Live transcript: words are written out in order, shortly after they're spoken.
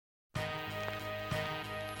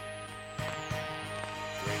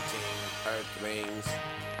Earthlings,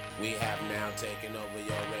 we have now taken over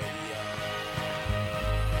your radio.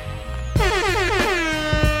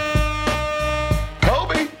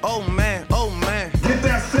 Kobe, Oh man, get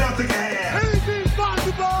that Celtic ass. Anything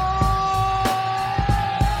possible!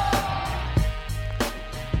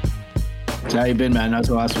 So how you been, man? How's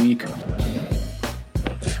the last week?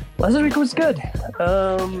 Last week was good.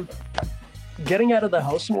 Getting out of the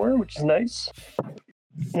house more, which is nice.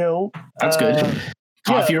 You know, That's good.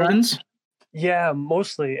 Coffee runs? Yeah,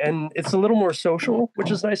 mostly, and it's a little more social,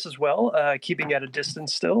 which is nice as well. Keeping at a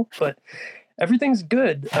distance still, but everything's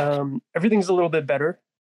good. Everything's a little bit better.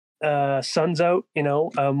 Sun's out. You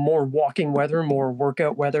know, more walking weather, more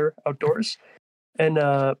workout weather outdoors, and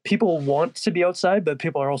people want to be outside, but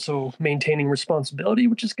people are also maintaining responsibility,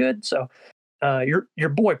 which is good. So. Your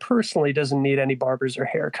boy personally doesn't need any barbers or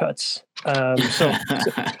haircuts,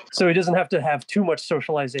 so he doesn't have to have too much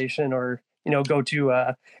socialization or go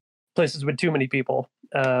to places with too many people.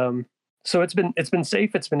 So it's been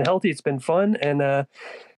safe, it's been healthy, it's been fun, and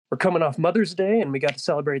we're coming off Mother's Day, and we got to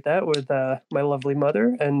celebrate that with my lovely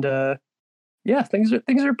mother. And yeah, things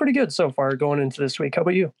are pretty good so far going into this week. How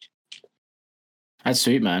about you? That's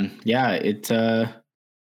sweet, man. Yeah,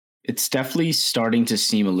 it's definitely starting to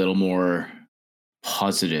seem a little more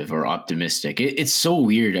positive or optimistic. It's so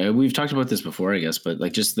weird. We've talked about this before, I guess, but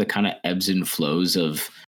like just the kind of ebbs and flows of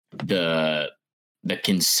the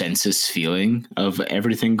consensus feeling of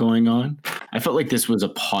everything going on. I felt like this was a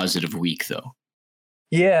positive week, though.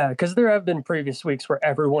 Yeah, because there have been previous weeks where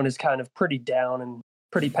everyone is kind of pretty down and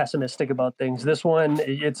pretty pessimistic about things. This one,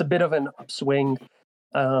 it's a bit of an upswing.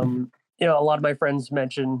 A lot of my friends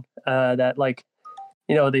mention that, like,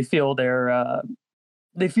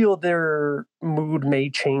 they feel their mood may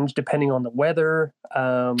change depending on the weather.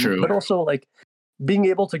 True. But also, like, being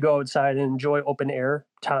able to go outside and enjoy open air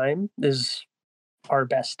time is our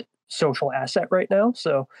best social asset right now.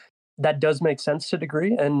 So that does make sense to a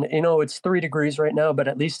degree. And, it's 3 degrees right now, but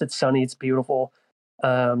at least it's sunny. It's beautiful.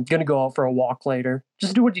 Going to go out for a walk later.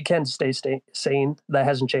 Just do what you can to stay sane. That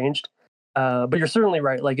hasn't changed. But you're certainly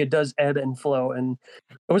right. Like, it does ebb and flow. And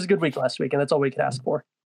it was a good week last week, and that's all we could ask for.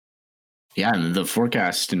 Yeah, and the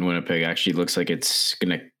forecast in Winnipeg actually looks like it's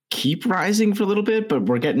going to keep rising for a little bit, but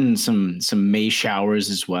we're getting some May showers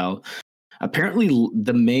as well. Apparently,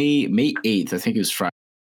 the May 8th, I think it was Friday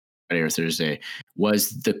or Thursday,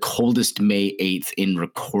 was the coldest May 8th in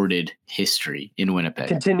recorded history in Winnipeg.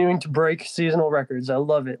 Continuing to break seasonal records. I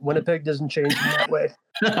love it. Winnipeg doesn't change in that way.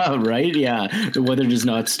 Right? Yeah. The weather does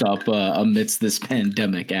not stop amidst this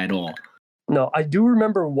pandemic at all. No, I do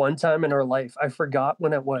remember one time in our life, I forgot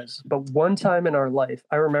when it was, but one time in our life,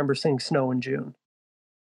 I remember seeing snow in June.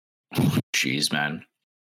 Jeez, man.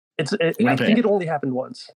 I think it only happened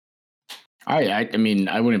once. I mean,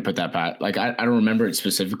 I wouldn't put that back. Like, I don't remember it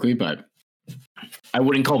specifically, but I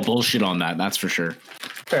wouldn't call bullshit on that. That's for sure.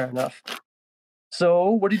 Fair enough. So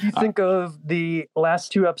what did you think of the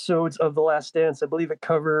last 2 episodes of The Last Dance? I believe it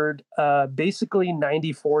covered basically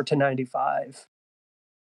 94 to 95.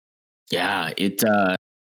 Yeah,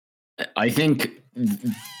 I think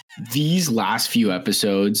these last few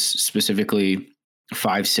episodes, specifically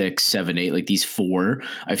 5, 6, 7, 8, like these 4,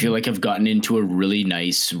 I feel like have gotten into a really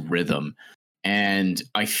nice rhythm. And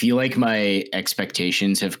I feel like my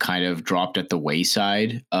expectations have kind of dropped at the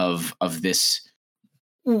wayside of this,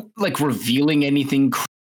 like, revealing anything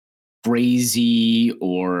crazy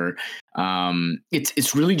or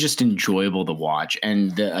it's really just enjoyable to watch,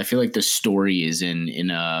 and I feel like the story is in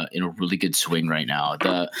a really good swing right now.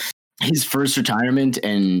 His first retirement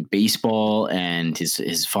and baseball and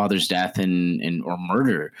his father's death and or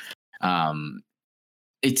murder,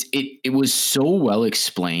 it was so well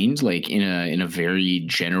explained, like in a very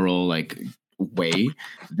general like way,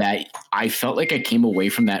 that I felt like I came away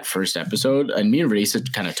from that first episode, and me and Raisa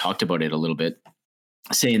kind of talked about it a little bit,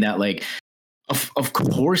 saying that, like, of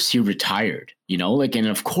course he retired, like, and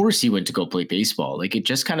of course he went to go play baseball. Like, it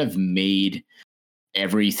just kind of made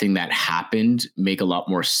everything that happened make a lot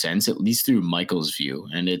more sense, at least through Michael's view.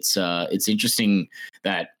 And it's interesting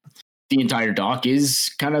that the entire doc is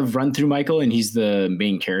kind of run through Michael, and he's the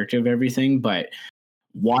main character of everything. But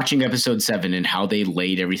watching episode 7 and how they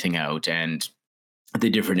laid everything out and the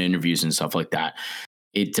different interviews and stuff like that,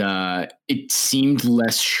 it seemed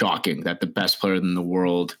less shocking that the best player in the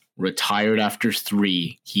world retired after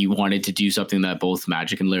 3. He wanted to do something that both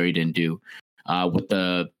Magic and Larry didn't do,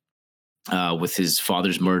 with his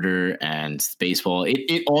father's murder and baseball.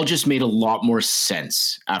 It all just made a lot more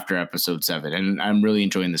sense after episode 7, and I'm really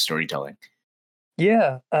enjoying the storytelling.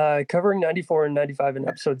 Yeah, covering 94 and 95 in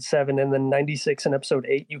episode 7 and then 96 in episode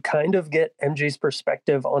 8, you kind of get MJ's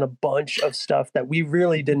perspective on a bunch of stuff that we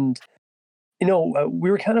really didn't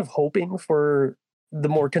we were kind of hoping for the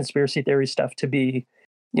more conspiracy theory stuff to be,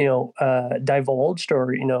 divulged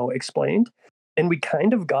or, explained. And we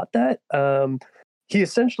kind of got that. He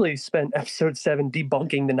essentially spent episode 7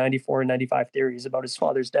 debunking the 94 and 95 theories about his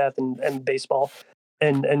father's death and baseball.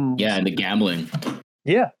 And and the gambling.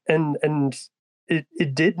 Yeah. And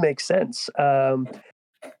it did make sense.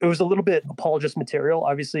 It was a little bit apologist material.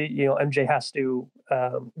 Obviously, MJ has to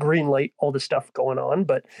green light all the stuff going on,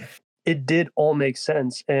 but it did all make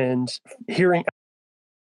sense. And hearing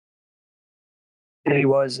he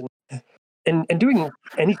was and doing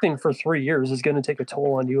anything for 3 years is going to take a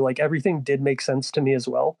toll on you. Like, everything did make sense to me as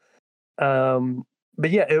well. But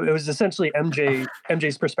yeah, it was essentially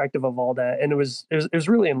MJ's perspective of all that, and it was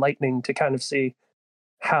really enlightening to kind of see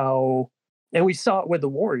how, and we saw it with the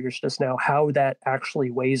Warriors just now, how that actually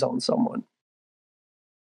weighs on someone.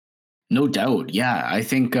 No doubt. Yeah, I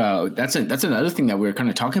think that's another thing that we were kind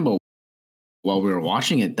of talking about while we were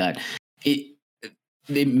watching it, that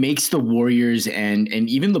it makes the Warriors and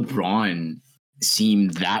even LeBron seem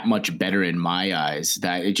that much better in my eyes,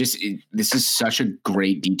 that this is such a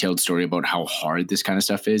great detailed story about how hard this kind of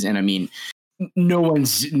stuff is. And I mean, no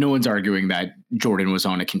one's arguing that Jordan was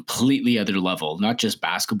on a completely other level, not just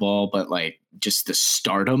basketball, but like just the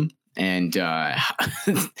stardom and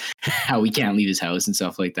how he can't leave his house and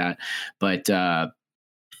stuff like that. But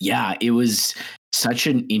yeah, it was such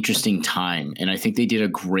an interesting time, and I think they did a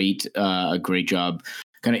great job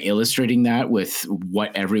kind of illustrating that with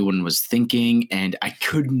what everyone was thinking. And I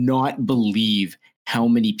could not believe how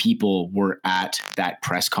many people were at that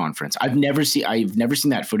press conference. I've never seen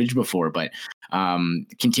that footage before, but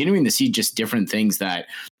continuing to see just different things that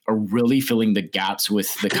are really filling the gaps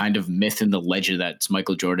with the kind of myth and the legend that's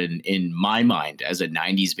Michael Jordan in my mind as a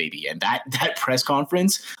 90s baby. And that press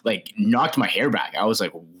conference like knocked my hair back. I was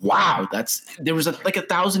like, wow, there was like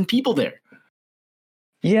 1,000 people there.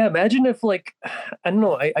 Yeah, imagine if, like, I don't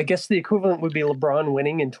know, I guess the equivalent would be LeBron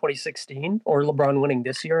winning in 2016 or LeBron winning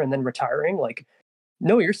this year and then retiring. Like,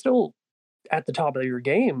 no, you're still at the top of your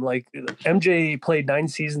game. Like, MJ played 9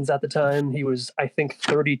 seasons at the time. He was, I think,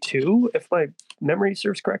 32, if my memory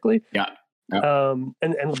serves correctly. Yeah. And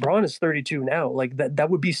LeBron is 32 now. Like,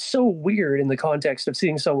 that would be so weird in the context of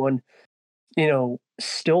seeing someone,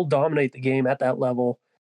 still dominate the game at that level.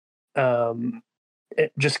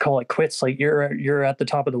 Just call it quits. Like, you're at the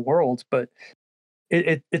top of the world, but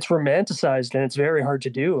it's romanticized and it's very hard to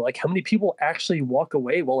do. Like, how many people actually walk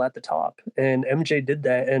away while at the top? And MJ did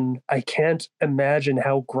that, and I can't imagine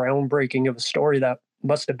how groundbreaking of a story that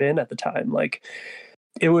must have been at the time. Like,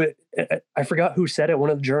 I forgot who said it. One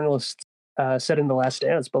of the journalists said in The Last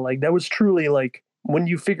Dance, but like, that was truly like, when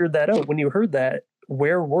you figured that out, when you heard that,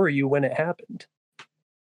 where were you when it happened?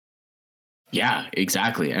 Yeah,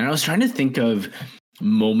 exactly. And I was trying to think of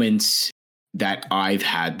moments that I've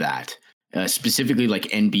had that, specifically like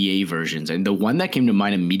NBA versions. And the one that came to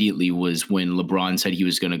mind immediately was when LeBron said he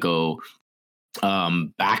was going to go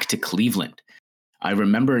back to Cleveland. I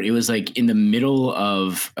remember it was like in the middle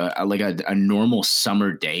of like a normal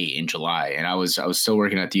summer day in July. And I was still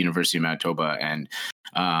working at the University of Manitoba. And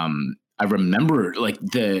I remember like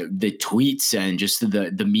the tweets and just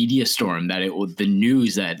the media storm that the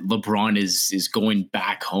news that LeBron is going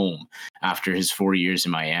back home after his 4 years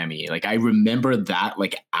in Miami. Like, I remember that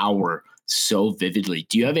like hour so vividly.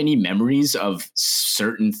 Do you have any memories of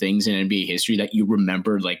certain things in NBA history that you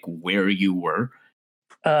remember, like where you were?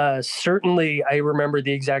 Certainly, I remember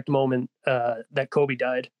the exact moment that Kobe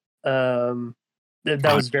died. That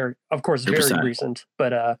was very, of course, very 100%. Recent.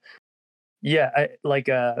 But yeah,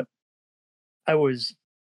 I was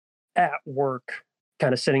at work,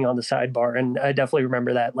 kind of sitting on the sidebar, and I definitely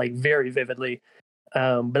remember that like very vividly.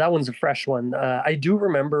 But that one's a fresh one. I do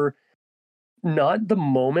remember not the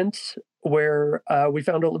moment where we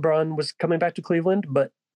found out LeBron was coming back to Cleveland,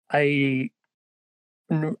 but I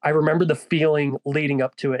remember the feeling leading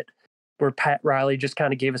up to it, where Pat Riley just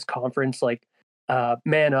kind of gave his conference like,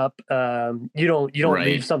 man up, you don't right.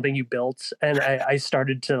 leave something you built. And I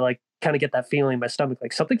started to like kind of get that feeling in my stomach,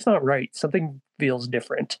 like something's not right. Something feels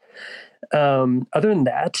different. Other than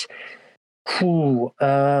that,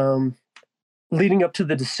 leading up to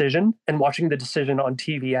the decision and watching the decision on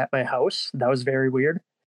TV at my house, that was very weird.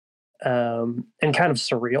 And kind of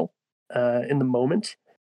surreal in the moment.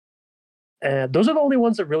 Those are the only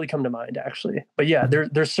ones that really come to mind, actually. But yeah,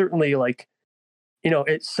 there's certainly like,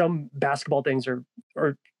 some basketball things or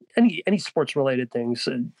any sports related things.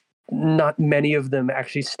 Not many of them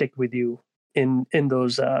actually stick with you in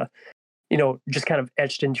those, just kind of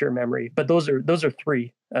etched into your memory. But those are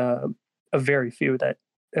 3 of very few that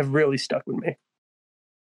have really stuck with me.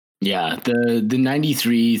 Yeah, the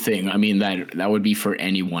 93 thing, I mean, that would be for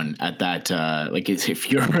anyone at that like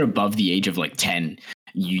if you're above the age of like 10,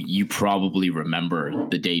 you probably remember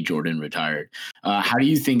the day Jordan retired. How do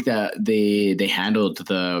you think that they handled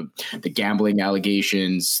the gambling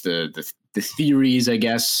allegations, the theories, I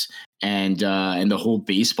guess, and the whole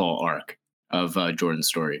baseball arc of Jordan's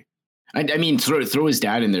story? I mean, throw his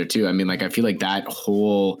dad in there too. I mean, like I feel like that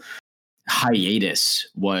whole hiatus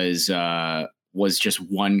was just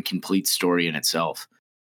one complete story in itself.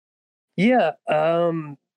 Yeah,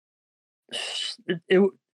 I'm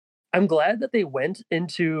glad that they went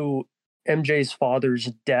into MJ's father's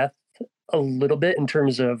death a little bit in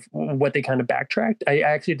terms of what they kind of backtracked. I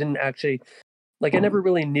actually didn't like I never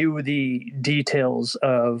really knew the details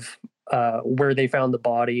of where they found the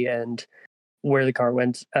body and where the car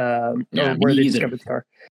went, or where they discovered the car,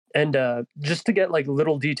 and just to get like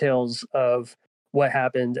little details of what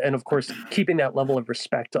happened, and of course keeping that level of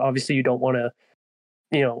respect. Obviously, you don't want to,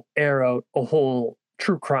 air out a whole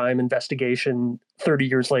true crime investigation 30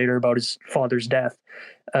 years later about his father's death,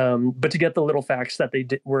 but to get the little facts that they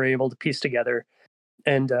were able to piece together,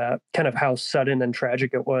 and kind of how sudden and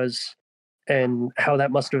tragic it was, and how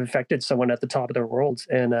that must have affected someone at the top of their world.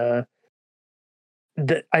 And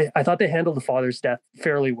I thought they handled the father's death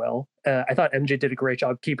fairly well. I thought MJ did a great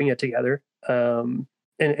job keeping it together.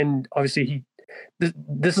 And obviously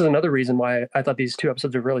this is another reason why I thought these 2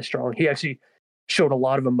 episodes are really strong. He actually showed a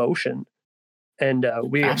lot of emotion, and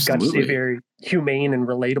we got to see a very humane and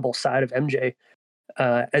relatable side of MJ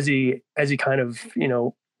as he kind of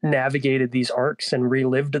navigated these arcs and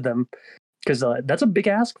relived them, because that's a big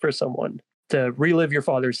ask for someone to relive your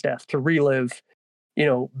father's death, to relive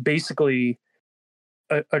basically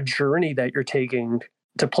a journey that you're taking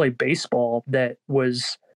to play baseball that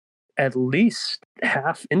was at least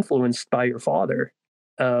half influenced by your father.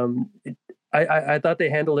 I thought they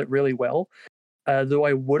handled it really well. Though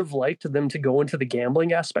I would have liked them to go into the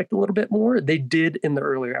gambling aspect a little bit more. They did in the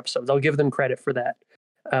earlier episodes. I'll give them credit for that.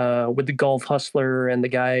 With the golf hustler and the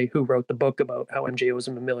guy who wrote the book about how MJ owes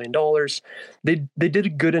him $1 million. They did a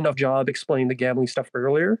good enough job explaining the gambling stuff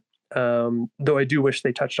earlier. Though I do wish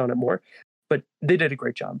they touched on it more, but they did a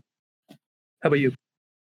great job. How about you?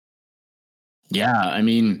 Yeah, I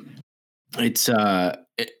mean, it's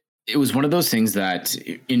it was one of those things that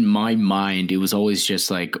in my mind, it was always just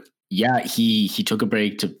like, yeah, he took a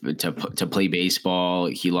break to play baseball.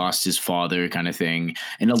 He lost his father, kind of thing.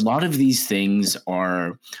 And a lot of these things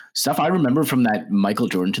are stuff I remember from that Michael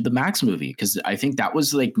Jordan to the Max movie, because I think that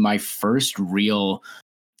was like my first real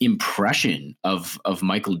impression of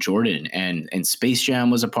Michael Jordan, and Space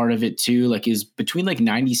Jam was a part of it too. Like it was between like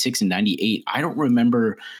 96 and 98. I don't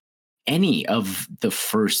remember any of the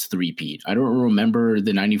first three-peat. I don't remember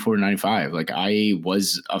the 94 95. Like I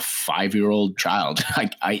was a 5-year-old child.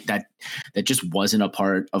 That just wasn't a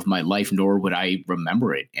part of my life, nor would I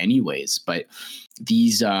remember it anyways. But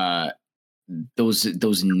these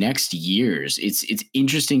those next years, it's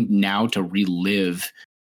interesting now to relive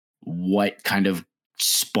what kind of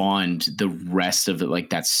spawned the rest of it, like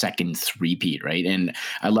that second three-peat, right? And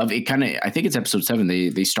I love it. Kind of, I think it's episode 7.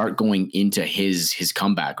 They start going into his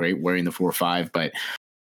comeback, right, wearing the 4-5. But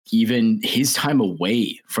even his time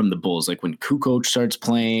away from the Bulls, like when Kukoc starts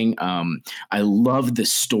playing, I love the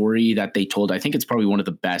story that they told. I think it's probably one of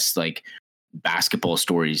the best like basketball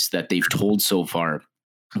stories that they've told so far,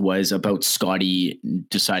 was about Scottie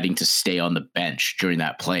deciding to stay on the bench during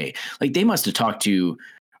that play. Like they must have talked to,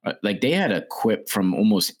 like they had a quip from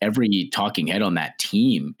almost every talking head on that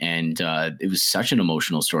team, and it was such an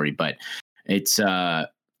emotional story. But it's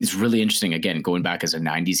really interesting. Again, going back as a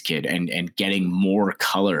 '90s kid and getting more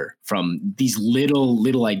color from these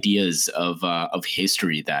little ideas of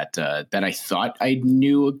history that I thought I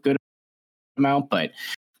knew a good amount, but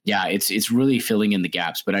yeah, it's really filling in the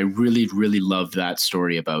gaps. But I really love that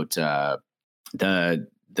story about the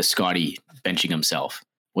Scottie benching himself.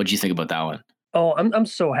 What do you think about that one? Oh, I'm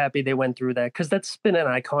so happy they went through that, because that's been an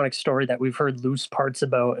iconic story that we've heard loose parts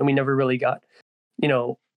about, and we never really got,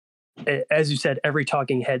 as you said, every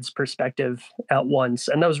talking head's perspective at once,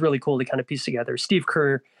 and that was really cool to kind of piece together. Steve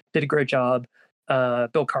Kerr did a great job.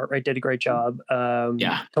 Bill Cartwright did a great job.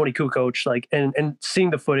 Tony Kukoc, like, and seeing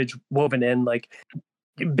the footage woven in, like,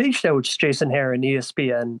 big shouts Jason Hare and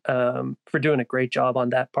ESPN for doing a great job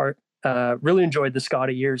on that part. Really enjoyed the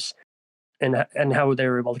Scottie years. And how they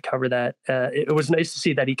were able to cover that. It was nice to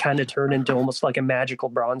see that he kind of turned into almost like a magical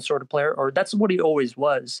bronze sort of player, or that's what he always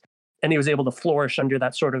was. And he was able to flourish under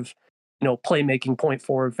that sort of, playmaking point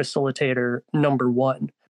forward facilitator number 1.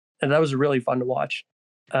 And that was really fun to watch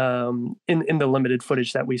in the limited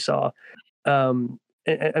footage that we saw.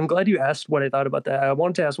 I'm glad you asked what I thought about that. I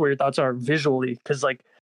wanted to ask what your thoughts are visually, because like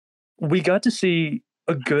we got to see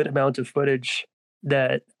a good amount of footage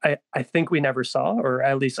that I think we never saw, or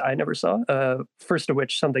at least I never saw. First of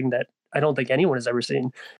which, something that I don't think anyone has ever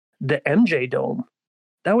seen, the MJ Dome.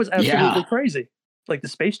 That was absolutely crazy. Like the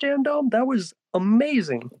Space Jam Dome, that was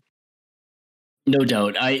amazing. No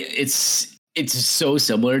doubt. It's so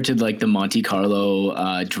similar to like the Monte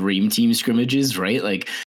Carlo Dream Team scrimmages, right? Like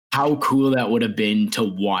how cool that would have been to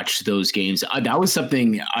watch those games. That was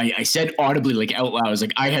something I said audibly, like out loud. I was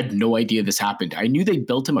like, I had no idea this happened. I knew they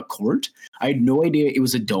built him a court. I had no idea it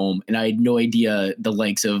was a dome, and I had no idea the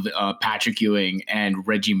likes of Patrick Ewing and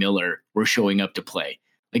Reggie Miller were showing up to play.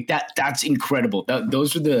 Like that's incredible.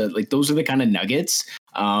 Those are the kind of nuggets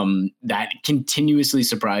that continuously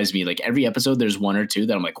surprise me. Like every episode, there's one or two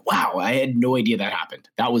that I'm like, wow, I had no idea that happened.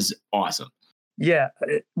 That was awesome. Yeah,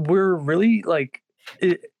 we're really like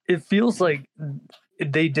it feels like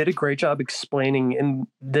they did a great job explaining in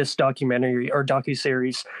this documentary or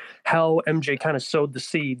docuseries how MJ kind of sowed the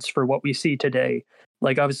seeds for what we see today.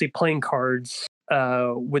 Like obviously playing cards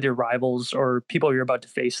with your rivals or people you're about to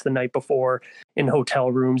face the night before in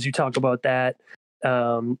hotel rooms. You talk about that.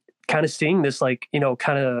 Kind of seeing this like, you know,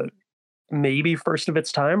 kind of maybe first of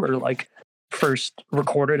its time or like first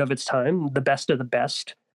recorded of its time, the best of the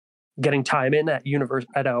best, getting time in at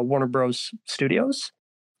Warner Bros. Studios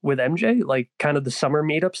with MJ, like kind of the summer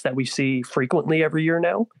meetups that we see frequently every year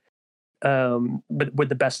now. But with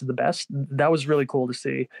the best of the best, that was really cool to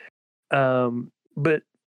see. But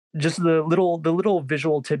just the little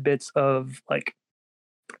visual tidbits of like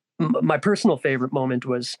my personal favorite moment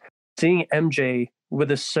was seeing MJ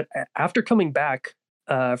with after coming back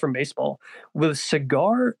from baseball with a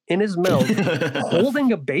cigar in his mouth,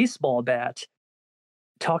 holding a baseball bat,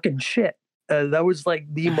 talking shit. That was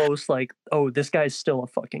like the most like, oh, this guy's still a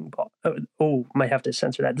fucking boss. Oh, might have to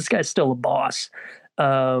censor that. This guy's still a boss.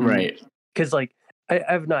 Right. Because like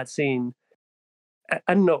I've not seen.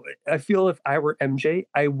 I don't know. I feel if I were MJ,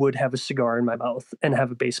 I would have a cigar in my mouth and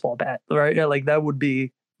have a baseball bat. Right? Like that would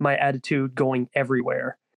be my attitude going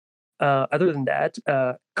everywhere. Other than that,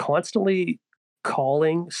 constantly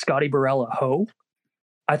calling Scotty Burrell a hoe,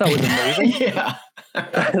 I thought was amazing. Yeah.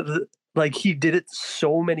 Like he did it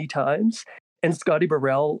so many times, and Scotty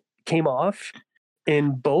Burrell came off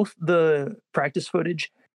in both the practice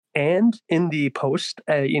footage and in the post,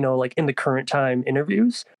 you know, like in the current time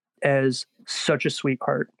interviews, as such a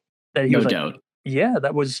sweetheart. That he was like, doubt. Yeah,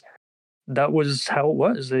 that was how it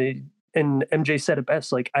was. And MJ said it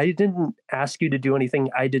best. Like, I didn't ask you to do anything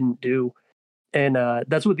I didn't do. And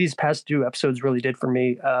that's what these past two episodes really did for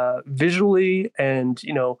me, visually, and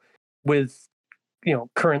you know, with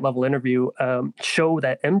current level interview, show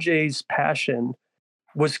that MJ's passion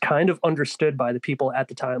was kind of understood by the people at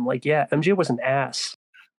the time. Like, yeah, MJ was an ass,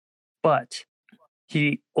 but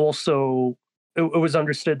he also it was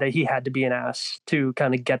understood that he had to be an ass to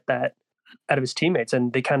kind of get that out of his teammates,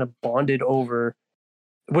 and they kind of bonded over.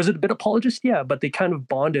 Was it a bit apologist? Yeah, but they kind of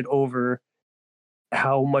bonded over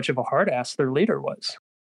how much of a hard ass their leader was.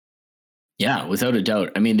 Yeah, without a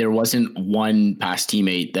doubt. I mean, there wasn't one past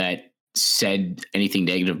teammate that said anything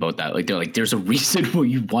negative about that. Like they're like, there's a reason why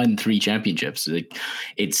you won 3 championships. Like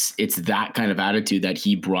it's that kind of attitude that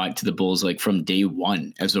he brought to the Bulls, like from day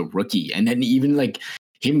one as a rookie. And then even like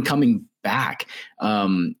him coming back,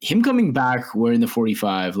 wearing the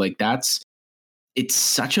 45, like it's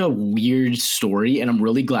such a weird story. And I'm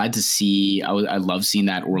really glad to see, I love seeing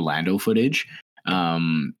that Orlando footage.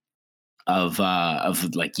 Of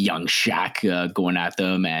like young Shaq going at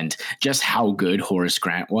them, and just how good Horace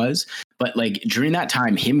Grant was. But like during that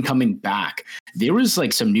time, him coming back, there was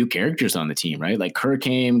like some new characters on the team, right? Like Kerr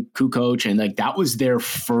came, Kukoc, and like that was their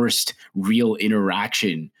first real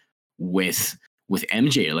interaction with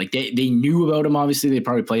MJ. Like they knew about him. Obviously, they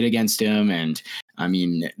probably played against him, and I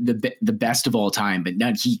mean the best of all time. But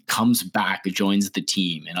now he comes back, joins the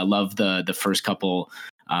team, and I love the first couple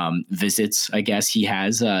visits, I guess he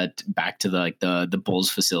has back to the Bulls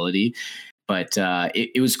facility. But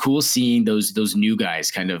it was cool seeing those new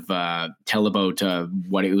guys kind of tell about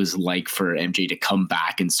what it was like for MJ to come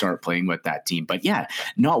back and start playing with that team. But yeah,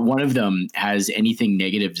 not one of them has anything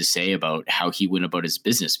negative to say about how he went about his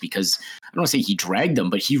business, because I don't want to say he dragged them,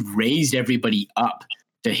 but he raised everybody up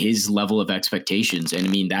to his level of expectations. And I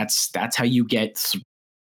mean, that's how you get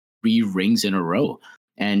 3 rings in a row.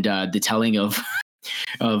 And the telling of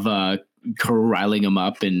Kerr riling him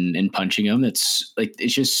up and punching him, it's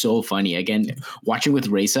just so funny. Again, watching with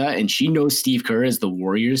Raisa, and she knows Steve Kerr as the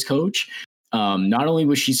Warriors coach. Not only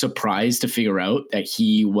was she surprised to figure out that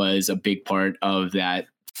he was a big part of that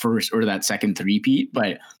first or that second three-peat,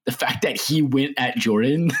 but the fact that he went at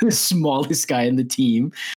Jordan, the smallest guy in the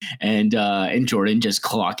team, and Jordan just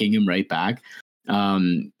clocking him right back.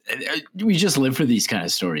 We just live for these kind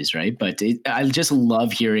of stories, right? But I just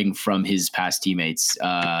love hearing from his past teammates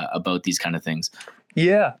about these kind of things.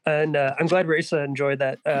 Yeah, and I'm glad Raisa enjoyed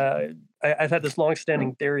that. I've had this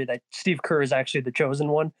long-standing theory that Steve Kerr is actually the chosen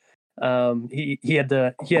one. He had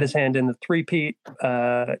his hand in the three-peat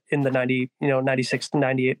in the 96 to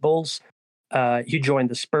 98 Bulls. He joined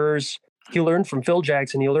the Spurs. He learned from Phil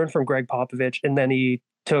Jackson. He learned from Greg Popovich, and then he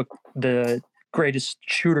took the greatest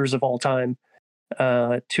shooters of all time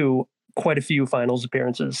to quite a few finals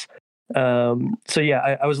appearances. So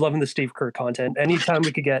yeah, I was loving the Steve Kerr content. Anytime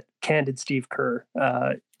we could get candid Steve Kerr,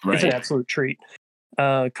 it's an absolute treat.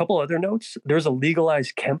 A couple other notes. There's a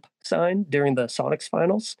legalized Kemp sign during the Sonics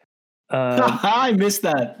finals. I missed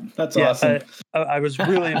that. That's awesome. I was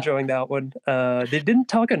really enjoying that one. They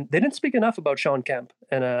didn't speak enough about Sean Kemp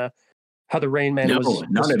and how the Rain Man was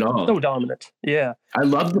not at all so dominant. Yeah, I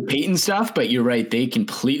love the Peyton stuff, but you're right, they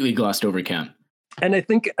completely glossed over Kemp. And I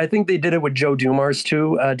think they did it with Joe Dumars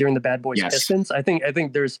too during the Bad Boys Pistons. I think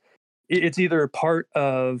it's either part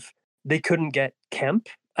of they couldn't get Kemp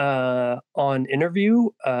on interview,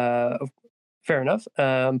 fair enough,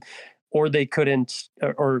 or they couldn't,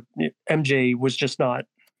 or MJ was just not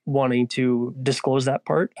wanting to disclose that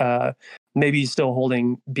part. Maybe he's still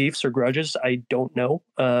holding beefs or grudges. I don't know.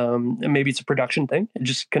 Maybe it's a production thing. It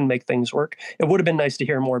just couldn't make things work. It would have been nice to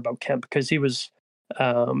hear more about Kemp because he was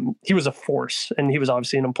a force, and he was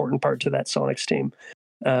obviously an important part to that Sonics team.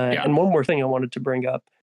 And one more thing I wanted to bring up,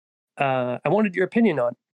 I wanted your opinion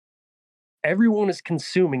on. Everyone is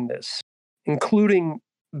consuming this, including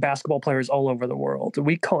basketball players all over the world.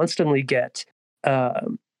 We constantly get,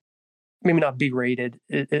 maybe not berated,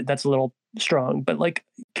 that's a little strong, but like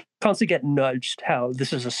constantly get nudged how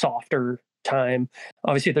this is a softer time.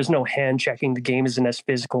 Obviously, there's no hand checking. The game isn't as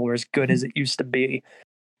physical or as good as it used to be.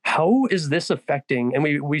 How is this affecting? And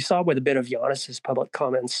we saw with a bit of Giannis's public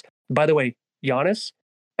comments. By the way, Giannis,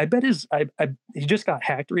 I bet he just got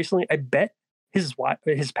hacked recently. I bet his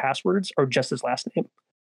passwords are just his last name.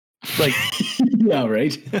 Like, yeah,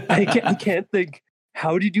 right. I can't think.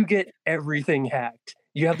 How did you get everything hacked?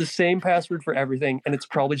 You have the same password for everything, and it's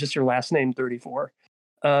probably just your last name, 34.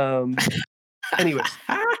 Anyways,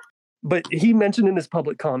 but he mentioned in his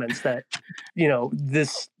public comments that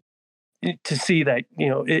this. To see that,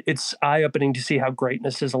 it's eye-opening to see how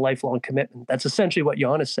greatness is a lifelong commitment. That's essentially what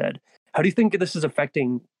Giannis said. How do you think this is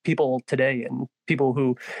affecting people today and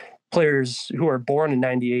players who are born in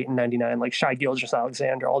 98 and 99, like Shai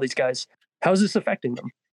Gilgeous-Alexander, all these guys? How is this affecting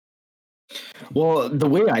them? Well, the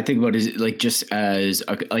way I think about it is like just as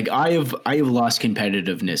I have lost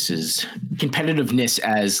competitiveness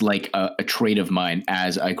as like a trait of mine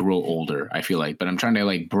as I grow older, I feel like, but I'm trying to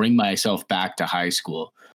like bring myself back to high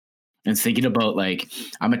school. And thinking about like,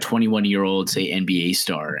 I'm a 21-year-old, say, NBA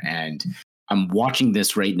star, and I'm watching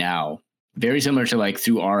this right now, very similar to like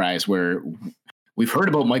Through Our Eyes, where we've heard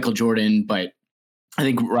about Michael Jordan, but I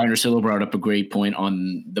think Ryan Russillo brought up a great point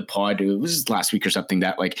on the pod. It was last week or something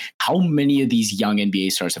that like, how many of these young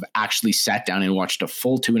NBA stars have actually sat down and watched a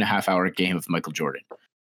full 2.5-hour game of Michael Jordan?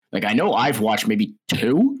 Like, I know I've watched maybe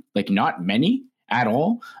 2, like not many at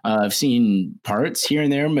all. I've seen parts here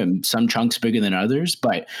and there, some chunks bigger than others,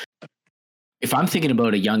 but if I'm thinking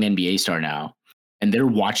about a young NBA star now and they're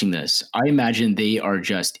watching this, I imagine they are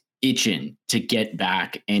just itching to get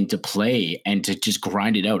back and to play and to just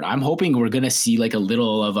grind it out. I'm hoping we're going to see like a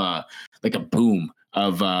little of a boom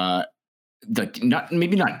of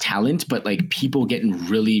maybe not talent, but like people getting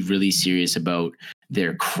really, really serious about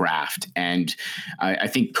their craft. And I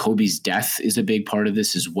think Kobe's death is a big part of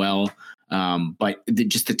this as well. But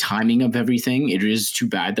just the timing of everything, it is too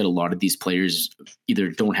bad that a lot of these players either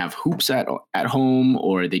don't have hoops at home,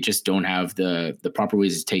 or they just don't have the proper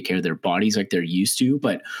ways to take care of their bodies like they're used to.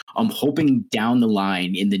 But I'm hoping down the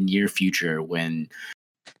line in the near future, when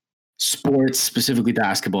sports, specifically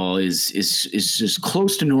basketball, is as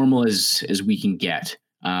close to normal as we can get,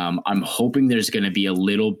 I'm hoping there's going to be a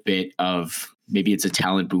little bit of, maybe it's a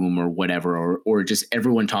talent boom or whatever, or just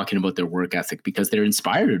everyone talking about their work ethic because they're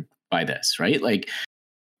inspired by this, right? Like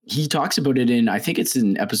he talks about it in, I think it's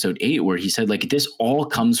in episode 8, where he said like this all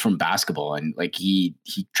comes from basketball, and like he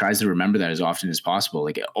tries to remember that as often as possible.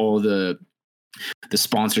 Like all the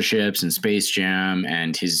sponsorships and Space Jam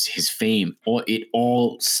and his fame, it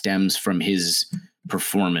all stems from his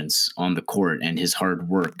performance on the court and his hard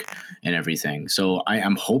work and everything. So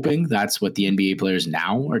I'm hoping that's what the NBA players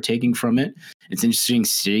now are taking from it. It's interesting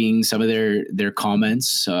seeing some of their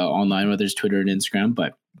comments online, whether it's Twitter and Instagram,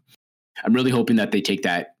 but I'm really hoping that they take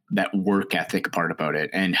that work ethic part about it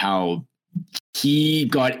and how he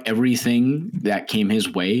got everything that came his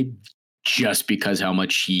way just because how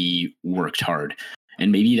much he worked hard.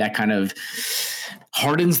 And maybe that kind of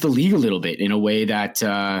hardens the league a little bit in a way that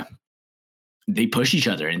they push each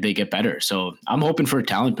other and they get better. So I'm hoping for a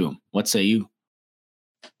talent boom. What say you?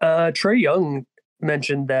 Trae Young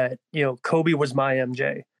mentioned that, Kobe was my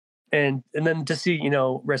MJ. And then to see,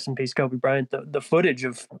 rest in peace, Kobe Bryant, the footage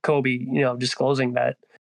of Kobe, disclosing that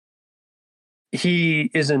he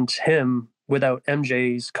isn't him without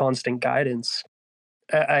MJ's constant guidance.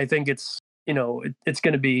 I think it's, it's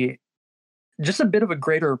going to be just a bit of a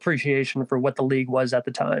greater appreciation for what the league was at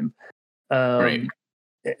the time. Right.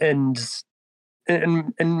 And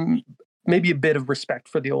maybe a bit of respect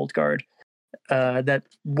for the old guard that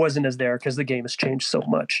wasn't as there because the game has changed so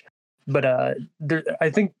much. But I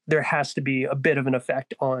think there has to be a bit of an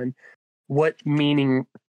effect on what meaning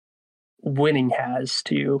winning has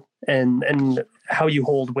to you and how you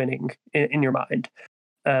hold winning in your mind.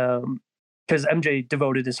 Because MJ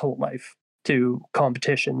devoted his whole life to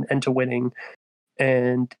competition and to winning,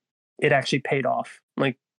 and it actually paid off.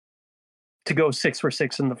 Like, to go 6 for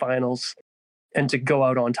 6 in the finals and to go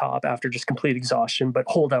out on top after just complete exhaustion, but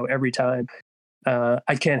hold out every time.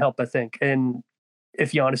 I can't help but think, and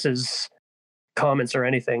if Giannis's comments or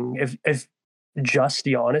anything, if just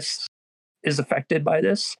Giannis is affected by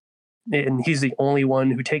this, and he's the only one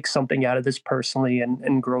who takes something out of this personally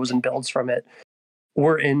and grows and builds from it,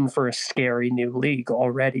 we're in for a scary new league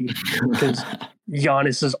already, because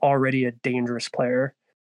Giannis is already a dangerous player.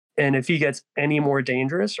 And if he gets any more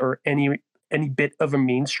dangerous or any bit of a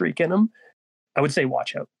mean streak in him, I would say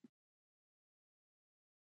watch out.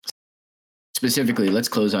 Specifically, let's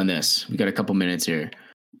close on this. We got a couple minutes here.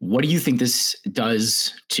 What do you think this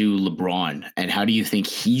does to LeBron, and how do you think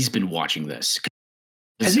he's been watching this?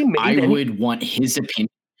 Has he made would want his opinion.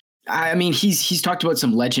 I mean, he's talked about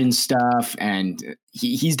some legend stuff, and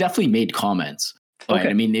he's definitely made comments. But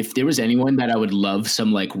I mean, if there was anyone that I would love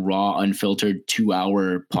some like raw, unfiltered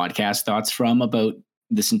 2-hour podcast thoughts from about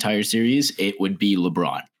this entire series, it would be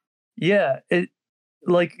LeBron. Yeah,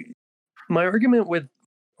 my argument with,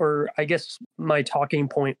 or I guess my talking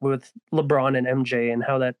point with LeBron and MJ and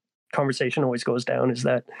how that conversation always goes down is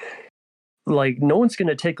that, like, no one's going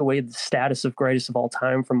to take away the status of greatest of all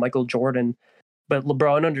time from Michael Jordan, but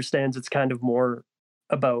LeBron understands it's kind of more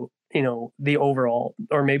about, the overall,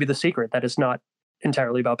 or maybe the secret that it's not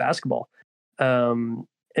entirely about basketball. And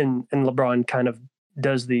LeBron kind of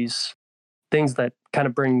does these things that kind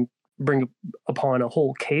of bring upon a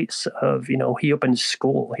whole case of, he opened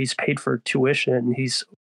school, he's paid for tuition, he's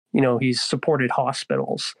supported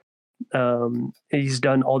hospitals. He's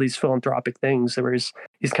done all these philanthropic things.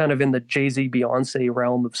 He's kind of in the Jay-Z, Beyonce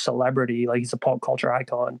realm of celebrity. Like, he's a pop culture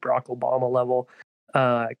icon, Barack Obama level,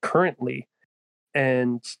 currently.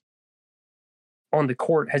 And on the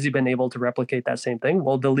court, has he been able to replicate that same thing?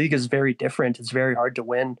 Well, the league is very different. It's very hard to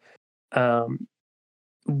win 2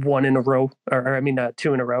 in a row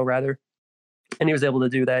rather. And he was able to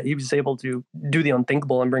do that. He was able to do the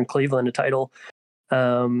unthinkable and bring Cleveland a title.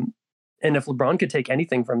 And if LeBron could take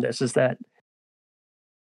anything from this, is that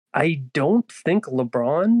I don't think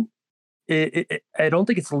LeBron, I don't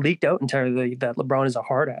think it's leaked out entirely that LeBron is a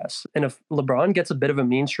hard ass. And if LeBron gets a bit of a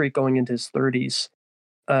mean streak going into his 30s,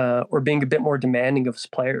 or being a bit more demanding of his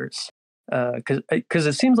players, because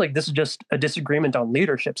it seems like this is just a disagreement on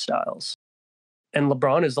leadership styles. And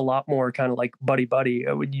LeBron is a lot more kind of like buddy-buddy.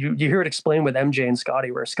 You hear it explained with MJ and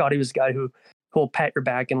Scotty, where Scotty was the guy who will pat your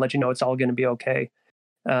back and let you know it's all going to be okay.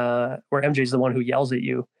 Where MJ is the one who yells at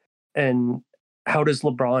you. And how does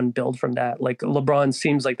LeBron build from that? Like, LeBron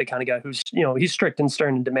seems like the kind of guy who's, he's strict and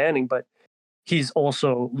stern and demanding, but he's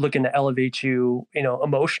also looking to elevate you,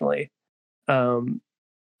 emotionally.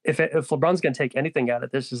 If LeBron's going to take anything out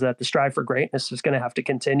of this, is that the strive for greatness is going to have to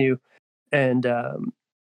continue, and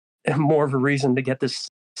more of a reason to get this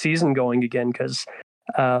season going again, because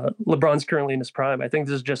LeBron's currently in his prime. I think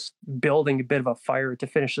this is just building a bit of a fire to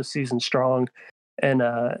finish the season strong. And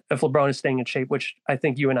if LeBron is staying in shape, which I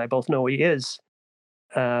think you and I both know he is,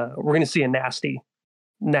 we're going to see a nasty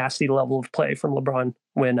level of play from LeBron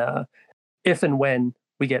if and when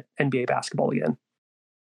we get NBA basketball again.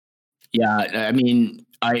 Yeah, I mean,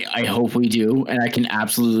 I hope we do, and I can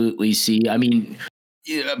absolutely see. I mean,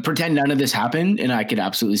 pretend none of this happened, and I could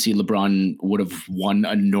absolutely see LeBron would have won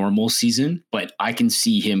a normal season, but I can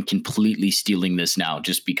see him completely stealing this now,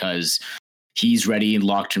 just because he's ready and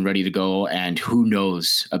locked and ready to go, and who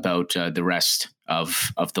knows about the rest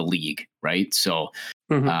of the league, right? So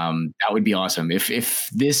That would be awesome. If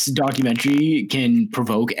this documentary can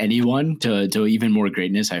provoke anyone to even more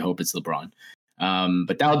greatness, I hope it's LeBron.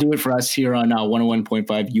 But that'll do it for us here on 101.5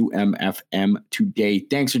 UMFM today.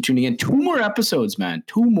 Thanks for tuning in. 2 more episodes, man.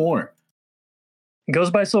 2 more. It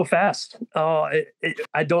goes by so fast. I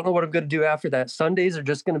don't know what I'm going to do after that. Sundays are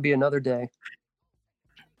just going to be another day.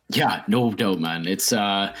 Yeah, no doubt, man. It's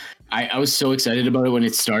I was so excited about it when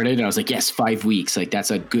it started. And I was like, yes, 5 weeks. Like, that's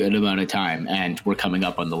a good amount of time. And we're coming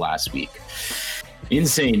up on the last week.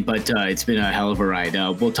 Insane, but it's been a hell of a ride.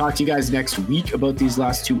 We'll talk to you guys next week about these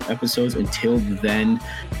last 2 episodes. Until then,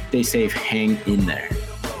 stay safe. Hang in there.